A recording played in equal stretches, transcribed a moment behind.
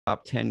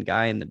top 10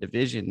 guy in the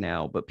division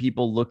now, but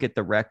people look at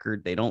the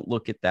record. They don't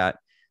look at that.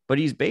 But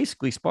he's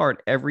basically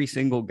sparred every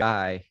single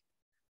guy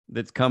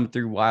that's come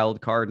through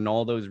wild card in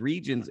all those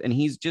regions. And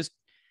he's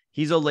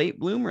a late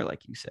bloomer,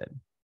 like you said.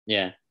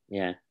 Yeah,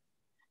 yeah,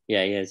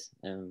 yeah. He is.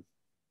 He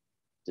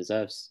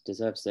deserves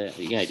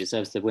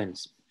the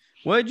wins.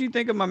 What did you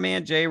think of my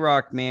man J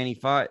Rock? Man, he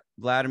fought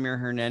Vladimir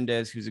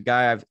Hernandez, who's a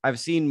guy I've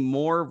seen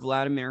more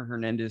Vladimir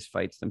Hernandez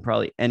fights than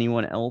probably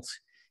anyone else.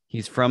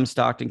 He's from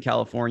Stockton,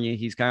 California.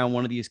 He's kind of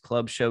one of these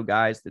club show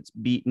guys that's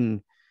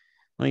beaten.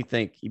 Let me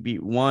think. He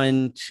beat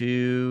one,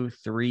 two,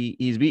 three.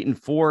 He's beaten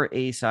four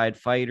A side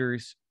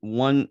fighters.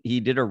 One, he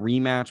did a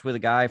rematch with a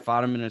guy,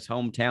 fought him in his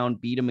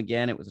hometown, beat him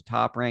again. It was a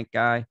top ranked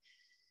guy.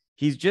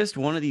 He's just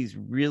one of these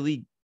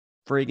really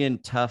friggin'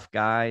 tough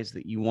guys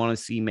that you want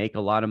to see make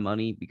a lot of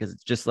money because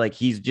it's just like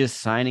he's just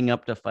signing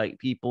up to fight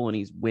people and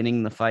he's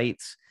winning the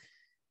fights.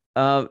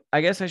 I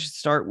guess I should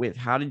start with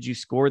how did you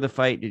score the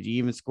fight? Did you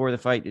even score the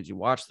fight? Did you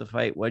watch the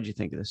fight? What did you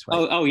think of this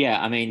fight? Oh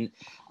yeah. I mean,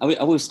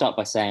 I will start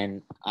by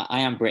saying I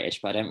am British,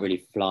 but I don't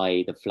really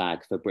fly the flag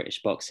for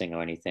British boxing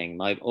or anything.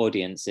 My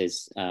audience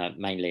is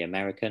mainly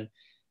American.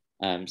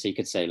 So you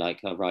could say like,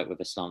 I write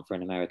with a slant for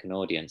an American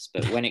audience.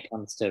 But when it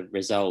comes to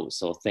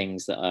results or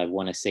things that I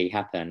want to see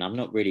happen, I'm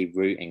not really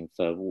rooting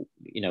for,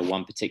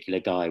 one particular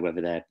guy,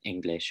 whether they're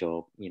English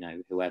or,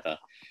 whoever.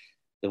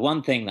 The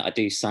one thing that I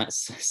do start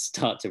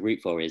to root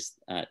for is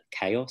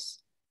chaos.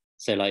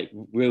 So like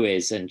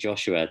Ruiz and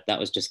Joshua, that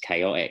was just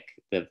chaotic,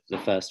 the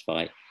first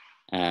fight.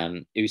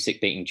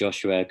 Usyk beating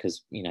Joshua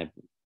because,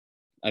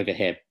 over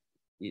here,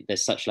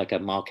 there's such like a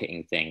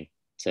marketing thing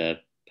to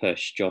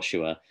push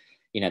Joshua.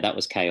 That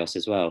was chaos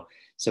as well.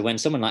 So when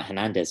someone like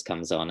Hernandez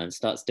comes on and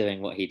starts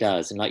doing what he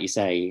does, and like you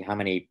say, how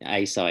many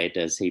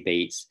A-siders he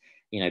beats,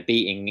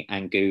 beating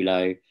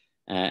Angulo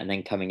and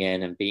then coming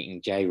in and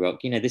beating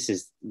J-Rock, this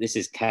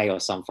is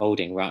chaos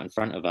unfolding right in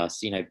front of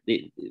us.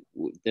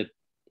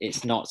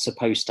 It's not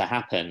supposed to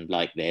happen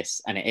like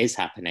this, and it is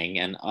happening.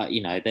 And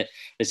that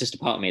there's just a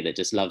part of me that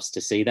just loves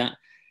to see that.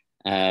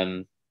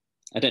 I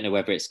don't know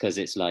whether it's because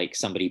it's like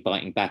somebody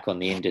biting back on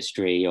the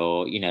industry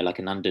or, like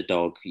an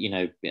underdog,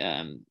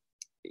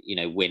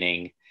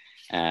 winning,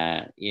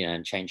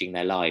 and changing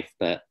their life.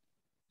 But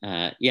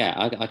I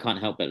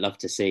can't help but love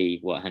to see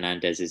what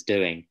Hernandez is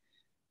doing.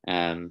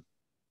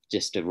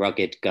 Just a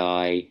rugged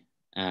guy.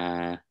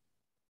 But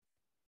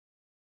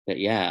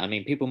yeah, I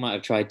mean, people might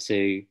have tried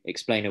to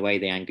explain away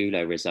the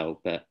Angulo result,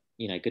 but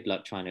good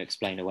luck trying to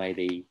explain away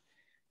the,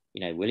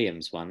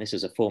 Williams one. This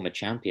is a former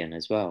champion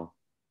as well.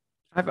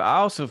 I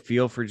also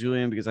feel for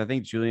Julian because I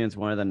think Julian's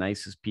one of the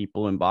nicest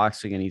people in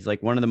boxing, and he's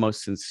like one of the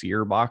most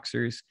sincere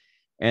boxers.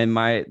 And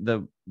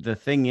the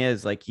thing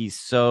is, like, he's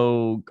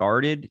so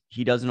guarded.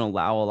 He doesn't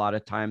allow a lot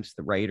of times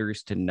the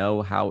writers to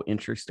know how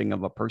interesting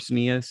of a person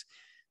he is.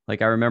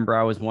 Like, I remember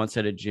I was once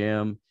at a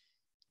gym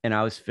and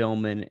I was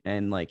filming,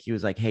 and like he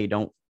was like, "Hey,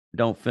 don't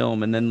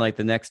film." And then like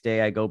the next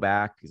day I go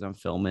back because I'm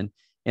filming,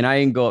 and I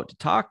didn't go up to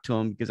talk to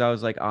him because I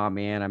was like, "Oh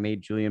man, I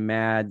made Julian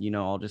mad.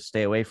 I'll just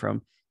stay away from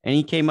him." And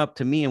he came up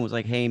to me and was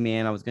like, "Hey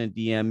man, I was gonna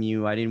DM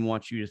you. I didn't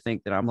want you to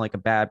think that I'm like a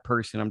bad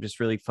person. I'm just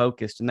really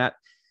focused." And that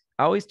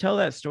I always tell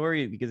that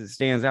story because it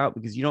stands out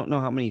because you don't know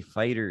how many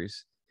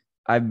fighters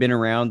I've been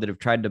around that have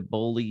tried to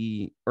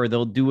bully or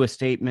they'll do a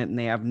statement and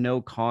they have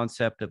no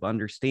concept of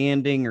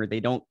understanding or they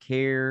don't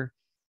care.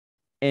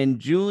 And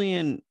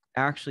Julian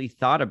actually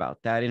thought about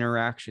that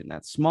interaction,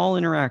 that small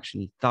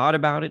interaction. He thought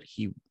about it.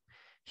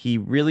 He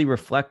really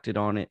reflected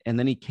on it. And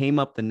then he came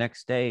up the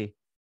next day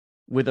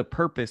with a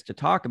purpose to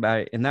talk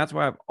about it. And that's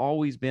why I've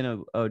always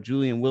been a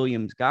Julian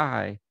Williams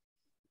guy,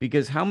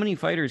 because how many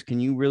fighters can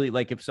you really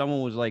like if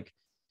someone was like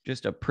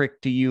just a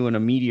prick to you in a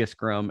media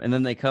scrum and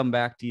then they come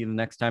back to you the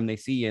next time they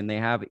see you and they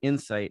have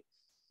insight?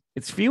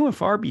 It's few and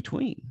far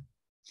between.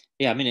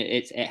 Yeah, I mean,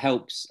 it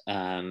helps.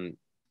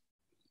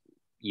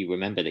 You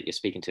remember that you're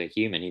speaking to a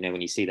human,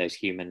 when you see those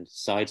human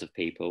sides of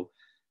people.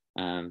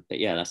 But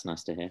yeah, that's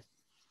nice to hear.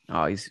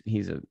 Oh,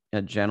 he's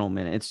a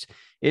gentleman.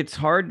 It's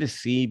hard to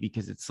see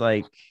because it's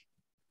like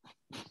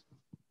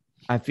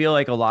I feel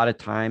like a lot of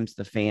times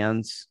the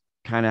fans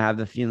kind of have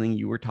the feeling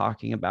you were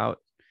talking about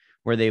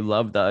where they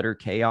love the utter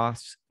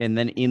chaos. And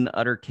then in the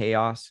utter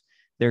chaos,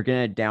 they're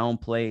going to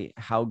downplay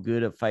how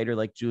good a fighter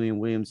like Julian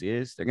Williams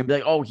is. They're going to be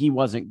like, oh, he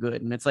wasn't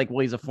good. And it's like,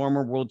 well, he's a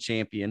former world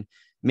champion.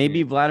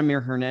 Maybe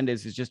Vladimir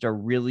Hernandez is just a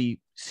really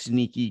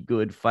sneaky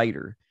good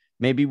fighter.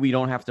 Maybe we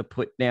don't have to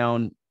put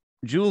down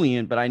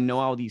Julian, but I know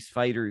how these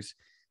fighters,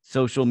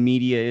 social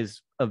media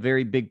is a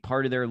very big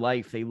part of their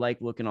life. They like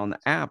looking on the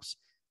apps.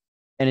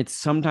 And it's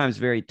sometimes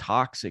very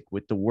toxic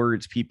with the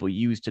words people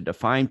use to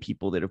define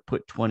people that have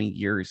put 20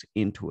 years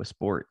into a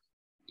sport.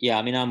 Yeah,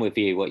 I mean, I'm with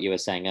you. What you were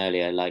saying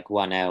earlier, like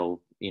 1L,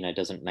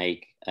 doesn't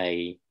make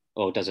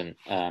doesn't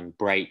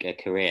break a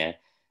career.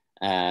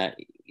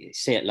 You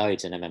see it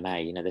loads in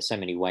MMA. There's so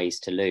many ways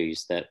to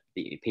lose that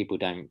people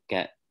don't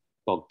get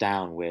bogged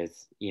down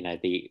with,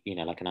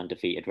 like an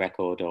undefeated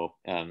record, or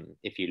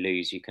if you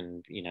lose, you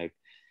can,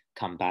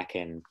 come back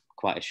in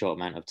quite a short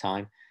amount of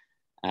time.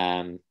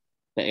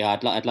 but yeah,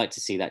 I'd like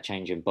to see that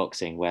change in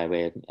boxing where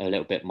we're a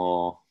little bit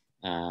more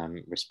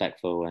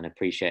respectful and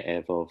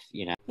appreciative of,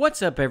 you know.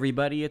 What's up,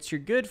 everybody? It's your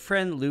good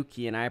friend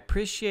Lukey, and I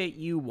appreciate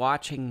you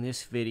watching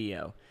this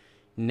video.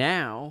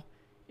 Now,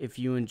 if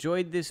you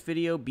enjoyed this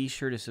video, be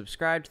sure to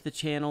subscribe to the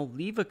channel,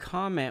 leave a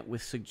comment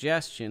with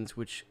suggestions,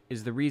 which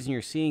is the reason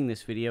you're seeing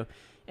this video.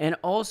 And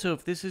also,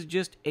 if this is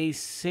just a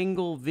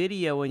single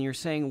video and you're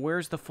saying,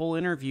 where's the full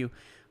interview?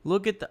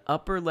 Look at the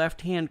upper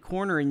left-hand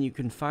corner and you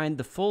can find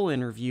the full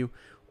interview,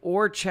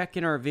 or check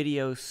in our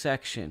videos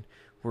section.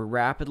 We're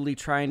rapidly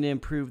trying to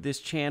improve this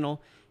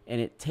channel,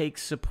 and it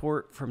takes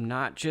support from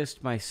not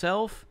just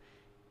myself,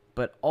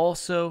 but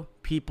also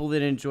people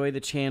that enjoy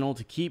the channel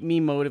to keep me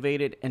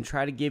motivated and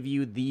try to give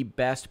you the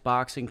best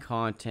boxing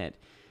content.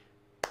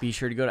 Be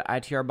sure to go to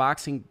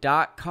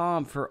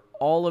ITRBoxing.com for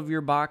all of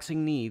your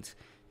boxing needs.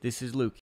 This is Luke.